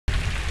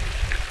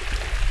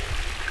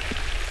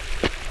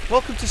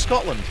Welcome to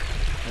Scotland,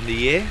 and the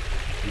year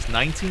is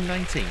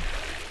 1919.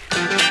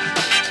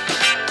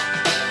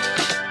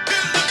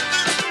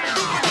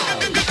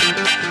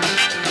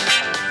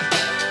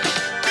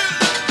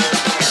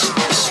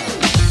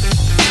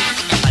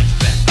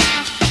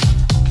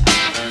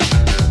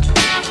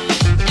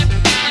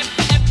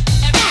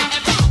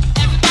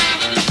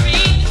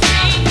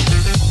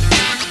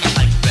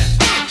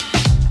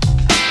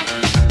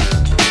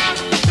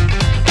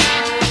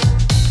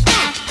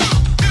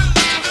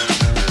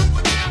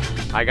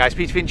 Hi guys,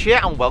 Peter Finch here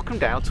and welcome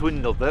down to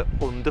another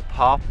Under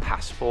Par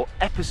Passport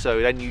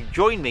episode, and you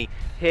join me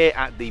here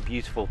at the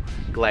beautiful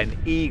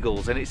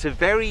Gleneagles, and it's a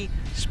very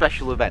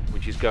special event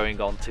which is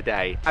going on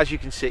today. As you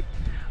can see,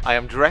 I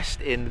am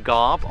dressed in the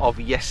garb of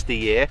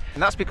yesteryear,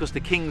 and that's because the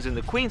King's and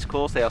the Queen's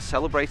course, they are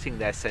celebrating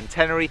their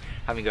centenary,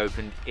 having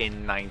opened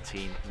in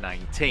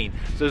 1919.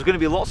 So there's going to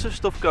be lots of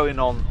stuff going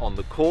on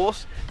the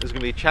course. There's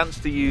going to be a chance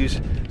to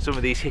use some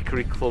of these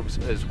hickory clubs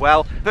as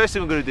well. First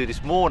thing we're going to do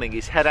this morning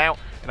is head out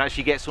and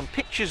actually get some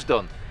pictures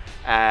done,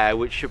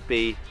 which should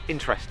be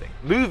interesting.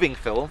 Moving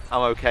film,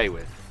 I'm okay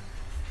with.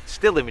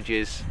 Still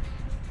images,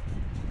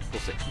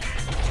 we'll see.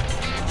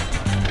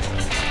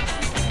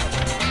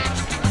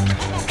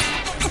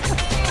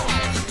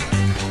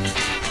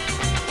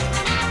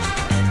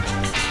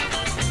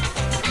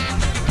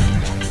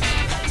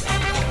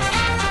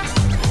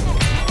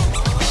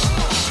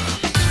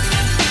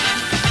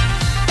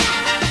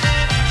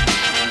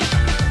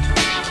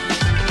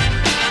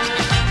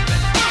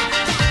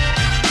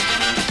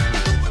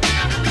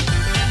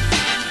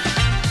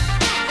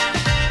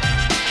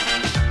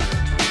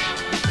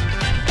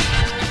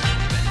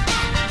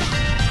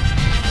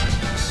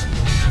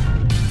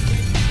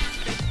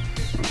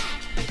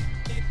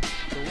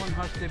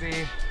 To be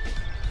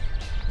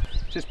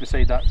just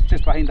beside that,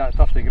 just behind that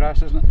tuft of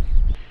grass, isn't it?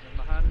 And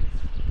my hands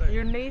down.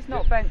 Your knee's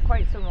not bent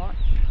quite so much.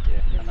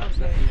 Yeah, and that's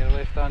it. And your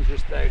left hand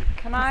just down.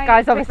 Can I? This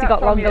guy's obviously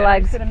got longer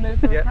legs. Going to move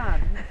her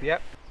hand.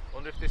 Yep.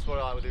 Wonder if this was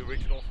like with the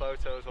original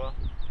photo as well.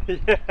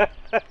 Yeah.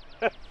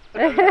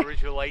 The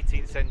original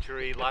 18th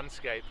century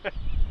landscape.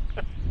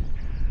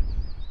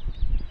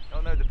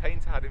 Oh no, the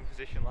painter had in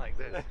position like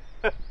this.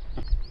 No,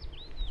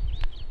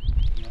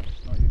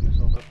 it's not even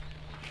yourself up.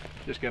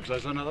 Just gives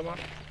us another one.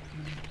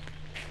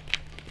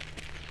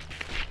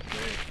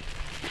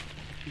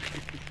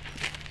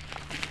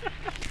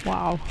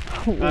 Wow.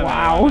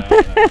 Wow.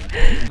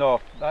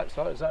 No, that's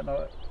not, is that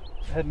not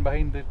hidden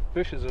behind the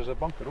bushes? There's a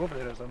bunker over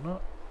there, is there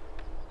not?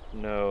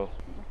 No.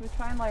 We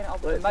try and line it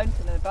up with the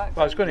mountain in the back.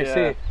 Well, I was going to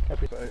say,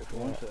 if we put it out if we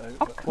want it out.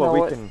 Oh, But, well,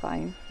 we it's can,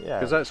 fine. Yeah.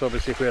 because that's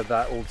obviously where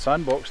that old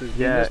sandbox is,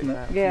 isn't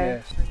it?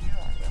 Yeah.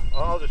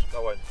 Oh, I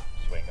won't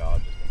swing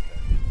hard just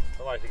in case.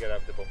 I like to get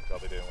over the bunkers, I'll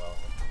be doing well.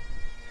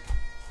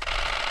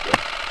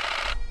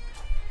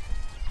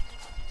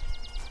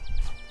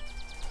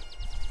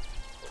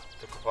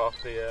 Took off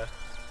the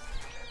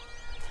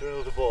threw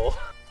another ball.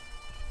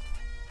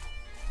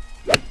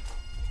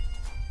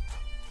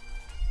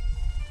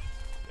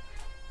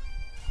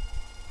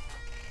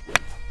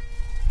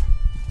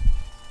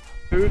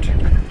 Good.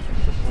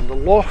 And the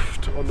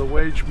loft on the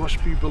wedge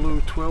must be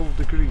below 12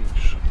 degrees.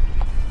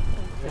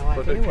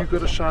 But if you've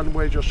got a sand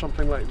wedge or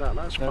something like that,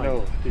 that's fine.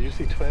 No, did you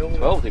say 12?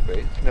 12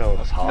 degrees? No,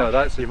 That's hard. No,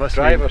 that's the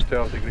driver's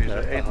 12 degrees.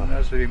 It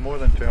has to be more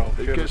than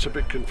 12. it gets a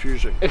bit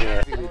confusing.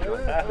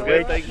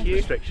 Good, thank you.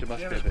 Restriction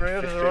must be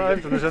Brad has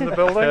arrived and is in the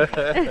building.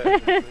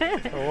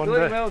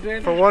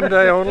 For one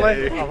day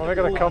only. I'm never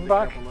going to come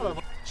back.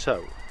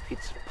 So,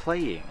 it's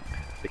playing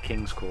the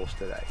King's course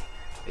today.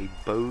 A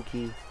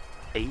bogey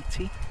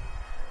 80, which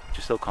I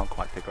still can't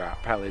quite figure out.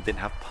 Apparently it didn't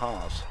have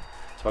pars.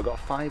 So I got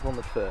a 5 on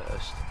the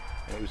first,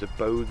 and it was a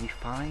bogey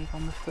 5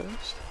 on the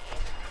first.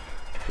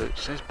 So it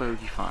says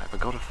bogey 5, I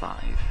got a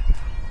 5.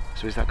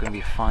 So is that going to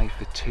be a 5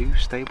 for 2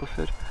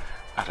 Stableford?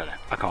 I don't know,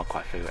 I can't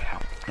quite figure it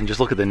out. And just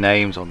look at the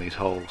names on these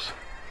holes.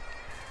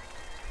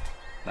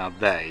 Now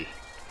they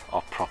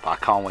are proper. I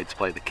can't wait to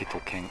play the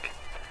Kittle Kink.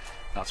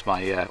 That's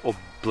my, or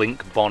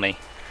Blink Bonnie.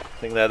 I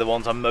think they're the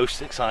ones I'm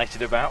most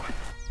excited about.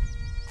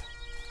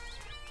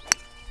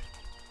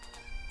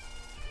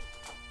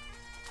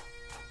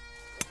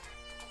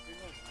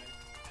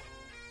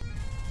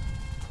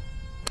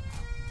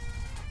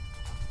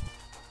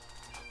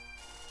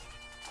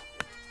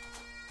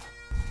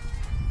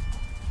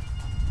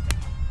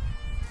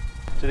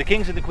 So the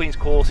King's and the Queen's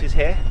course is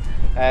here.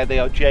 They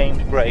are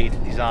James Braid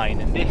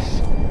design, and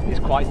this is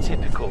quite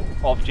typical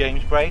of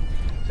James Braid.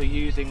 So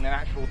using the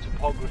natural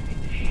topography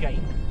to shape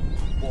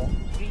what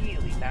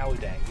really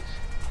nowadays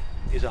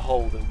is a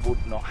hole that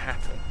would not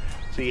happen.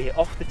 So you hit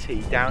off the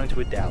tee, down into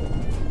a dell,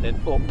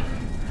 then up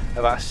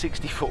about a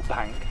 60-foot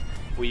bank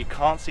where you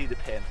can't see the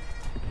pin,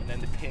 and then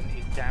the pin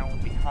is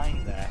down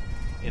behind there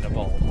in a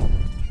bowl.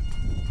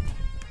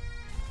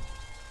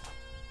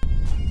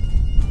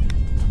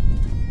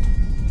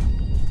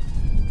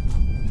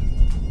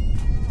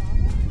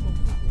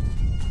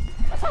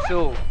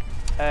 So,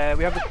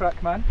 we have the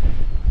TrackMan,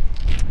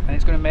 and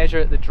it's going to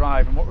measure the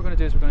drive, and what we're going to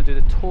do is we're going to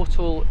do the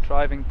total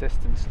driving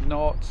distance,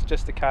 not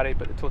just the carry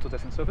but the total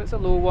distance. So if it's a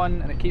low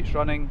one and it keeps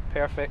running,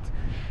 perfect.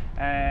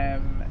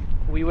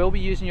 We will be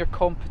using your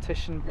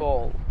competition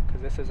ball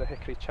because this is a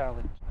hickory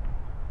challenge.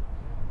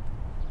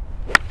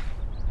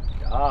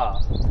 Ah.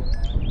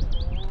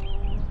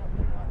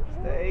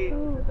 Stay.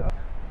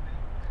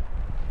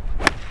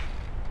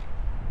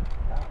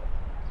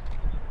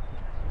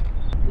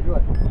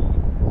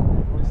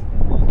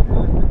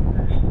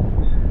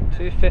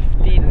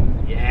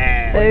 215.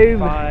 Yeah. Boom.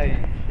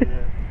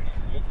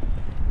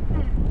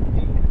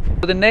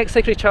 So the next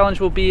hickory challenge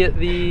will be at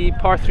the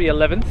par 3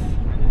 11th.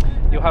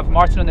 You'll have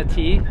Martin on the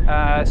tee,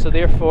 so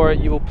therefore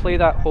you will play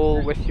that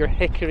hole with your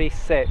hickory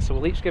set. So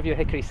we'll each give you a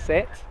hickory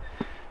set.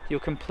 You'll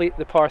complete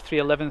the par 3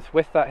 11th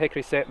with that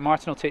hickory set.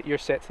 Martin will take your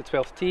set to the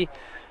 12th tee,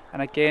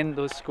 and again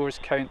those scores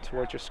count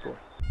towards your score.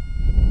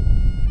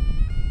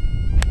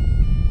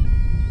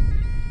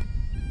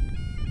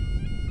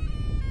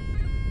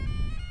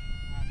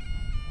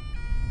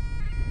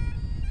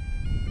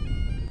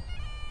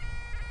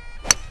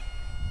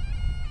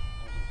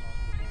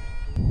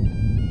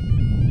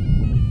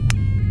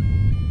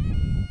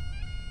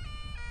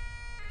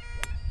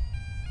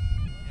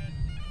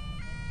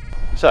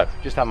 So,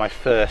 just had my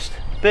first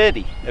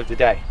birdie of the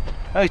day.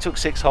 I only took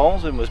 6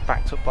 holes and was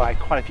backed up by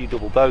quite a few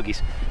double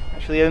bogeys.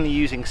 Actually, only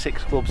using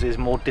 6 clubs is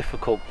more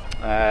difficult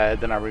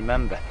than I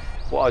remember.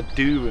 What I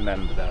do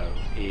remember though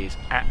is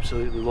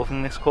absolutely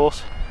loving this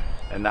course,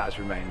 and that has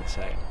remained the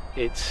same.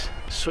 It's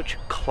such a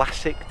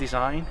classic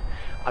design.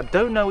 I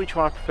don't know which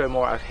one I prefer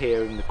more out of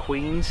here in the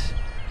Queens.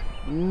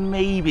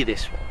 Maybe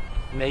this one,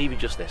 maybe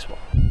just this one.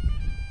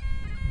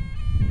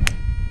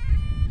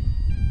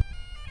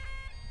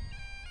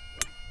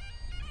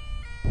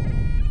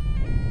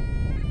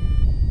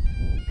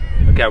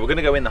 Okay, we're going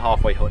to go in the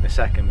halfway hut in a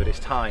second, but it's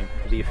time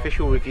for the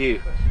official review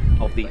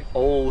of the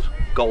old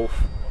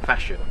golf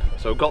fashioned.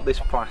 So I got this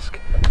flask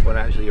when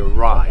I actually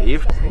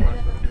arrived.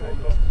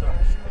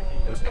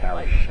 Look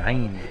how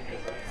shiny.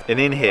 And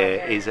in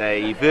here is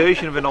a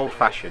version of an old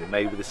fashioned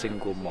made with a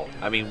single malt.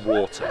 I mean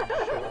water.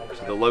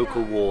 So the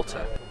local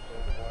water.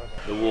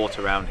 The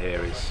water around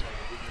here is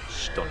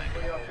stunning.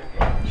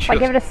 I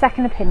give it a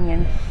second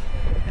opinion.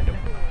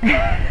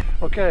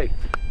 Okay,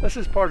 this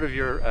is part of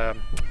your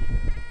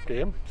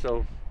game,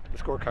 so the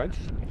score counts.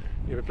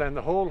 You'll be playing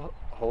the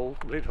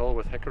complete hole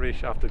with hickory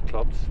shafted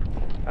clubs,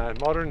 and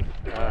modern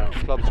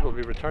clubs will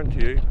be returned to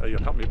you.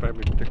 You'll help me by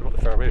taking up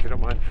the fairway if you don't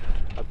mind,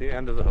 at the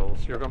end of the hole.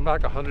 So you're going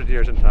back 100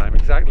 years in time,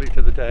 exactly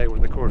to the day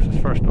when the course was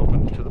first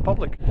opened to the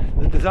public.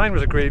 The design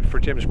was agreed for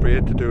James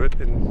Braid to do it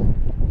in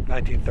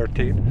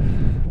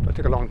 1913, but it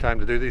took a long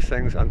time to do these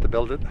things and to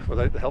build it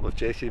without the help of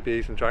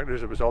JCBs and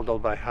tractors. It was all done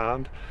by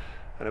hand,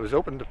 and it was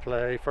open to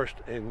play first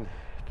in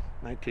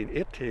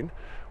 1918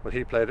 when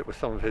he played it with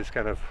some of his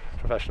kind of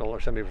professional or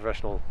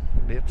semi-professional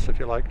mates, if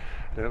you like,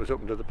 and then it was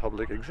open to the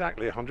public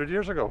exactly 100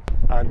 years ago.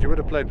 And you would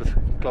have played with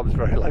clubs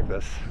very like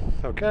this.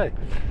 Okay,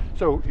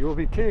 so you will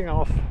be teeing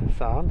off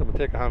sand. I'm going to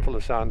take a handful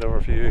of sand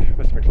over for you,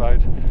 Mr.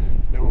 McLeod.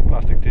 No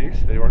plastic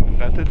tees, they weren't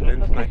invented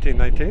in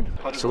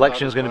 1919.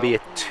 Selection is going to be a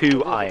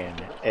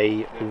 2-iron,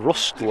 a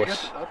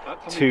rustless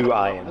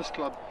 2-iron.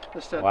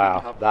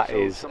 Wow, that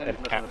is an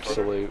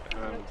absolute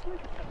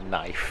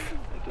knife.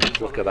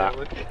 Look at that,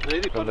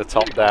 from the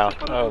top down.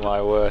 Oh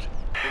my word.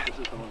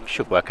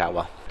 Should work out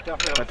well.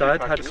 My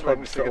dad had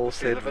clubs that all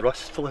said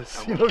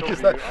rustless, you know,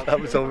 because that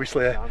was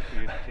obviously a...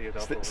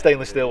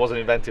 Stainless steel wasn't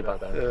invented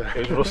back then,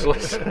 it was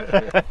rustless.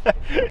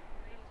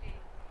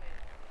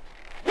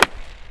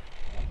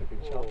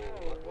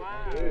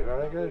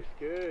 Very good.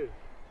 Good.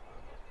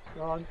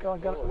 Go on,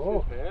 get it.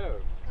 Oh.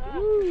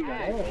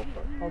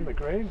 On the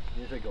green.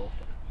 He's a golfer.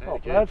 Oh,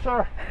 bad,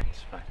 sir.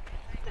 It's fine.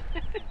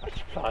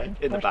 That's fine.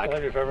 In the First bag.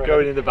 time you've ever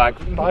Going had- in the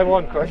bag. Buy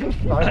one quick.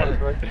 Buy one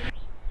quick.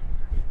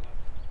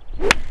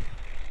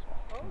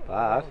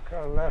 Bad.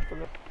 Kind of left a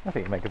little. I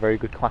think you make a very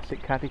good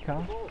classic caddy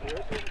car.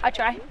 I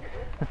try.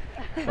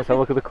 Let's have a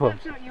look at the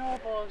clubs.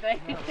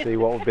 See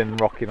what we've been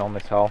rocking on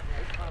this hole.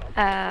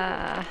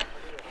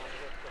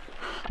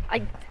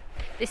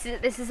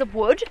 This is a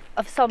wood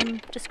of some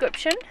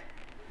description.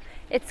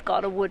 It's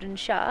got a wooden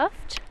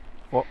shaft.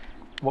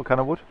 What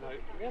kind of wood?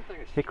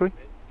 Hickory?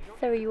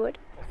 3 wood.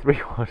 3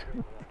 wood.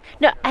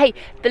 No, hey,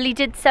 Billy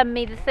did send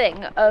me the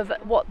thing of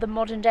what the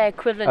modern day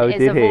equivalent is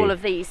did of he? all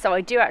of these, so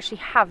I do actually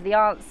have the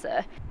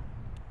answer.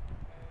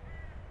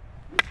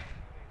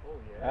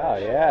 Oh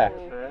yeah.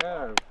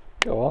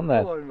 Go on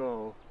then.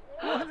 Oh!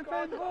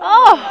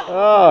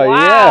 Oh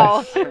Wow.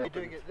 yes. You're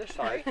doing it this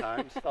 5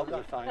 times, that'll be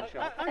a fine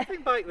shot. I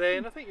think back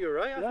then, I think you're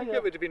right. I think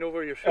it would have been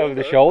over your shoulder. Over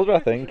the shoulder, I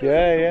think.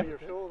 Yeah, yeah. Your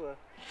shoulder.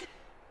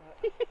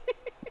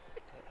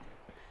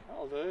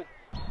 That'll do.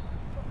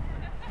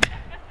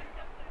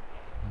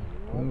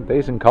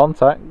 Decent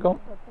contact. Go on.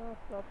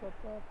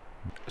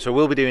 So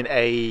we'll be doing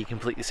a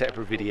completely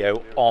separate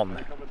video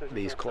on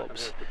these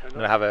clubs. I'm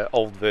going to have an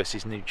old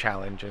versus new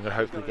challenge. I'm going to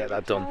hopefully get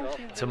that done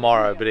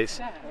tomorrow. But it's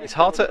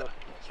hard to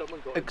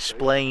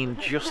explain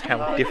just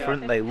how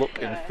different they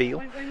look and feel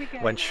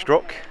when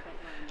struck.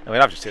 I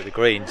mean, I've just hit the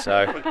green,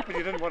 so But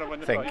you didn't want to win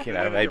the I think, prize. you You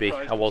know, didn't win the maybe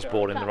prize, I was but,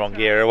 born in the wrong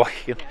era. Well,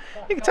 you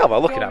can tell by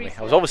looking at me.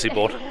 I was obviously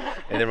born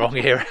in the wrong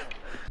era.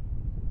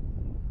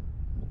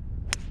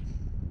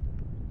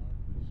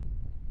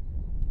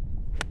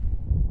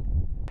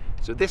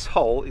 So this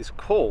hole is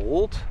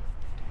called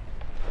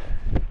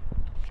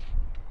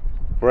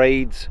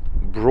Braid's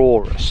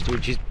Broadest,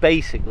 which is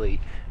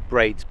basically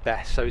Braid's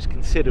best. So it's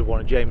considered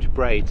one of James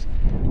Braid's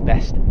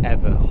best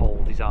ever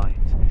hole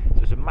designs.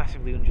 So it's a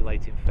massively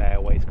undulating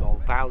fairway. It's got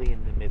a valley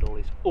in the middle.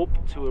 It's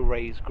up to a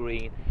raised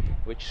green,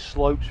 which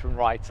slopes from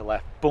right to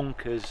left.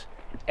 Bunkers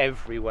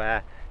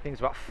everywhere. I think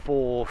it's about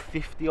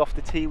 450 off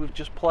the tee we've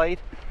just played.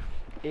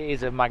 It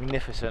is a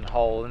magnificent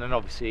hole, and then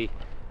obviously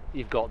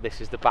you've got this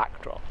as the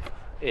backdrop.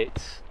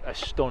 It's a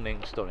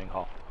stunning, stunning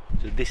hole.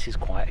 So this is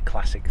quite a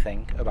classic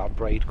thing about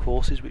Braid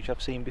courses, which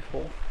I've seen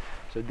before.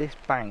 So this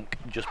bank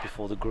just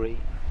before the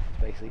green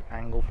is basically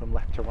angled from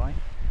left to right.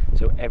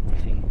 So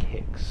everything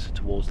kicks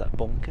towards that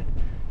bunker.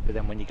 But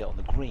then when you get on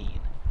the green,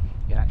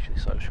 it actually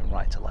slopes from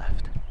right to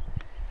left.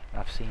 And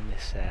I've seen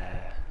this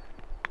at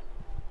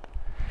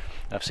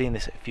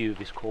a few of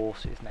his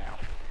courses now.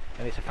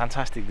 And it's a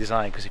fantastic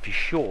design because if you're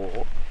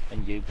short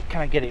and you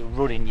kind of get it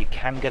running, you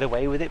can get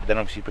away with it, but then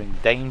obviously you bring the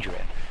danger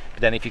in.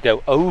 But then if you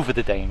go over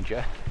the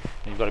danger,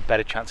 then you've got a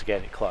better chance of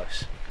getting it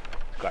close.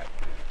 It's great.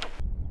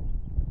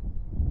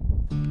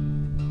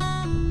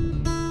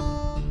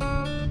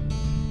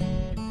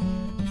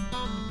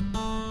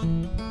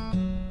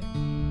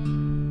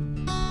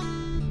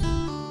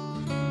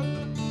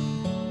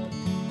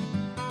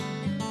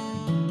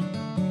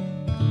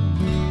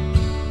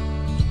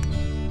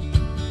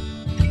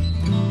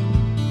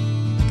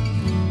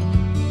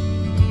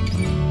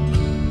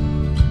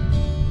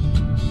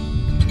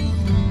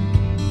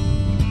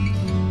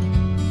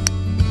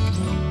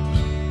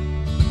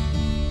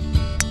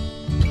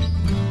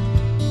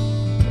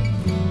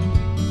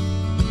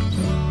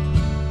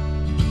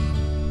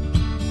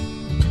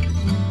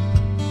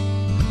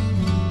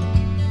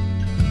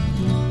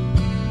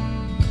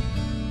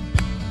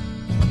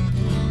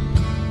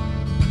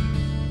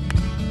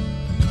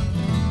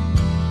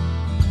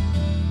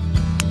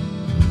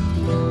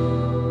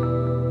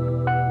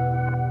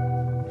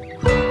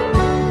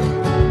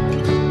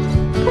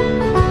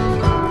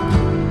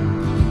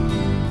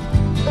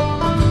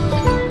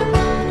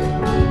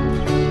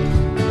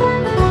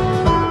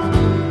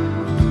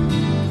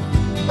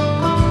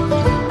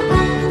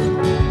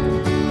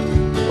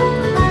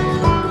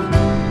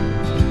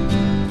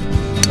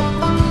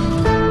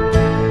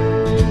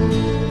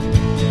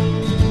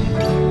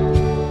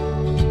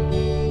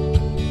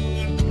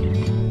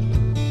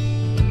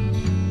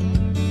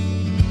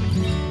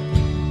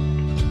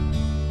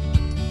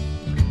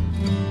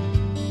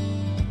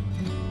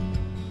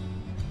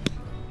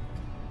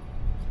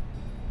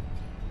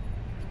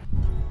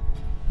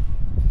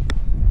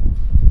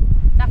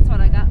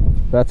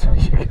 That's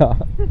what you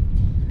got.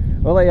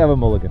 We'll let you have a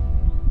mulligan.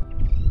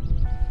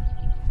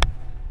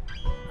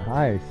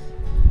 Nice.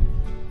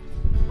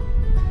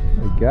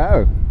 There we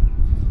go.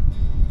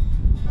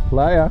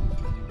 Player.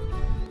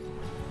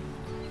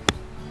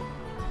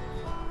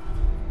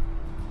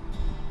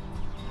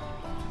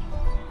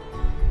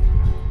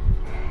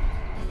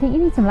 I think you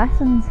need some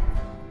lessons.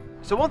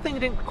 So one thing I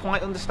didn't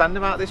quite understand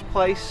about this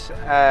place,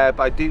 but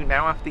I do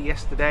now after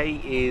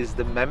yesterday, is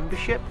the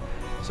membership.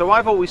 So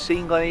I've always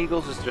seen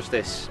Gleneagles as just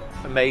this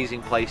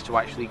amazing place to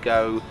actually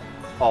go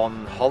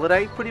on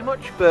holiday pretty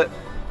much, but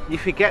you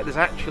forget there's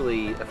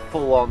actually a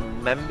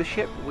full-on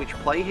membership which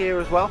play here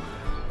as well.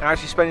 And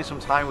actually spending some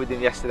time with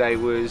them yesterday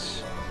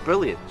was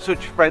brilliant.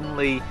 Such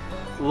friendly,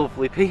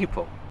 lovely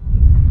people.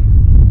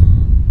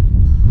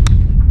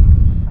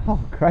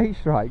 Oh, great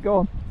strike, go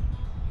on.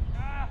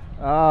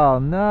 Oh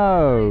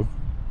no.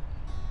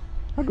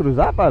 How good was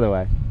that, by the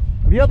way?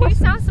 Have you had You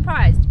lessons? sound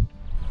surprised.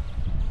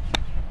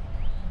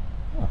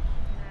 Oh.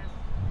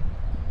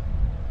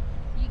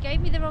 You gave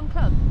me the wrong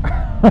club.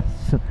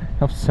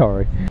 I'm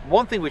sorry.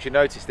 One thing which I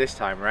noticed this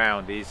time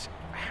around is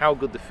how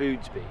good the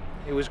food's been.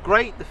 It was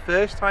great the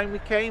first time we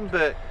came,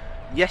 but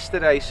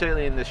yesterday,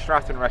 certainly in the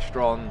Stratton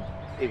restaurant,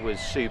 it was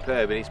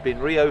superb. And it's been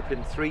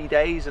reopened 3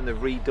 days and they've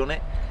redone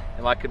it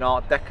in like an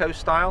Art Deco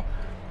style.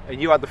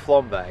 And you had the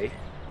flambe.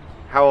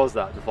 How was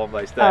that, the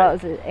flambe steak? Oh,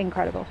 it was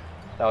incredible.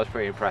 That was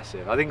pretty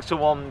impressive. I think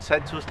someone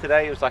said to us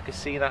today it was like a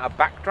scene out of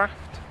Backdraft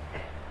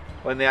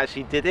when they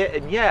actually did it,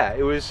 and yeah,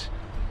 it was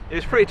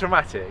pretty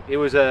dramatic. It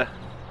was a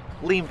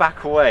lean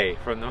back away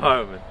from the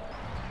moment.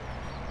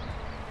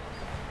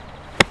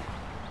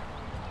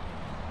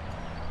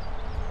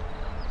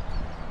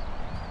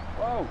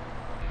 Whoa.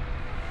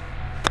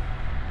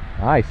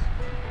 Nice.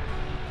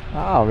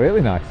 Oh,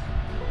 really nice.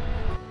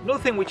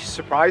 Another thing which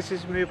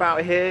surprises me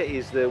about here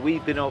is that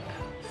we've been up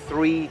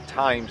 3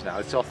 times now.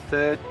 It's our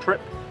 3rd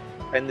trip,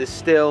 and there's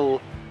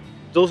still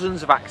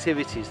dozens of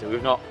activities that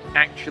we've not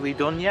actually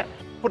done yet.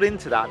 Put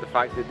into that the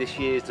fact that this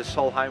year is the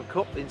Solheim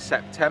Cup in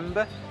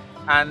September,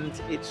 and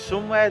it's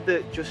somewhere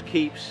that just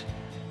keeps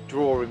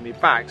drawing me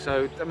back.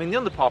 So I mean, the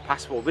Under Par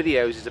Passport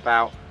videos is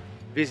about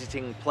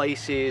visiting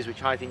places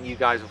which I think you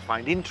guys will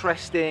find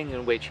interesting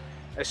and which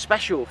are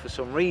special for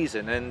some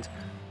reason. And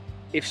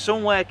if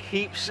somewhere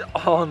keeps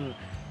on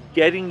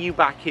getting you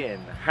back in,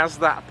 has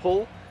that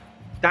pull,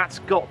 that's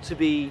got to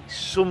be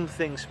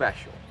something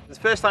special. The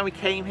first time we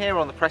came here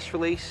on the press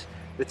release,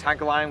 the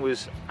tagline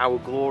was "Our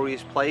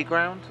Glorious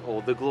Playground,"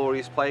 or "The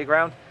Glorious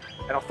Playground,"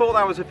 and I thought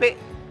that was a bit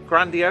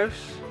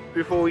grandiose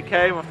before we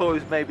came. I thought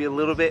it was maybe a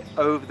little bit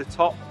over the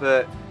top,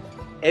 but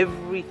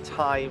every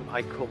time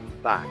I come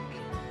back,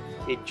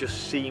 it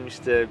just seems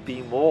to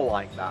be more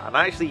like that. And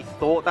I actually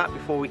thought that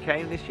before we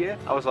came this year.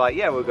 I was like,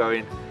 yeah, we're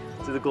going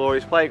to the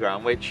Glorious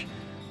Playground, which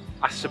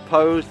I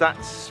suppose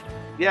that's,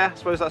 yeah, I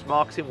suppose that's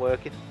marketing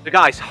working. So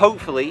guys,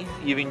 hopefully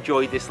you've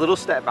enjoyed this little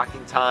step back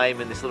in time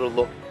and this little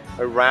look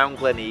around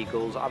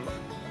Gleneagles. I'm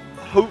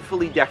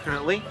hopefully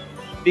definitely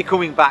be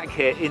coming back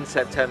here in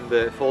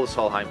September for the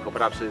Solheim Cup.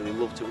 I'd absolutely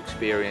love to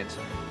experience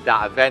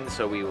that event,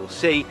 so we will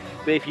see.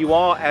 But if you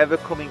are ever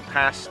coming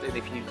past, and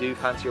if you do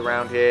fancy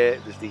around here,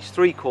 there's these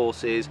 3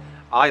 courses.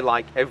 I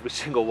like every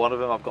single one of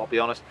them, I've got to be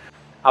honest.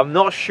 I'm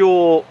not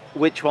sure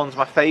which one's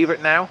my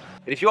favourite now.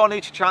 But if you are new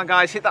to the channel,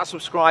 guys, hit that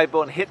subscribe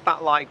button, hit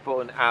that like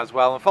button as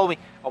well, and follow me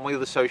on my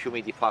other social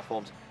media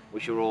platforms,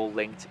 which are all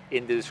linked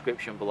in the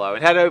description below.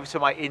 And head over to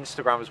my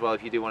Instagram as well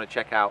if you do want to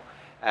check out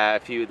a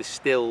few of the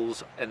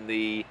stills and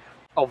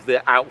of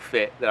the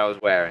outfit that I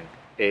was wearing.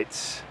 I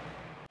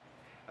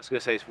was going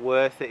to say it's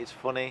worth it, it's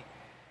funny.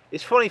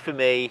 It's funny for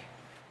me,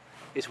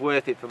 it's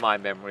worth it for my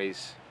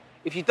memories.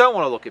 If you don't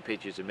want to look at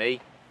pictures of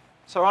me,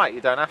 it's alright, you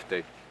don't have to.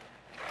 In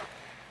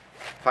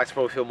fact, I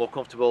probably feel more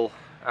comfortable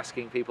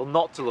asking people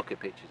not to look at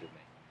pictures of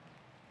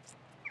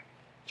me.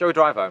 Shall we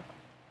drive home?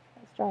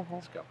 Let's drive home.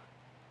 Let's go.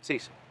 See you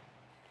soon.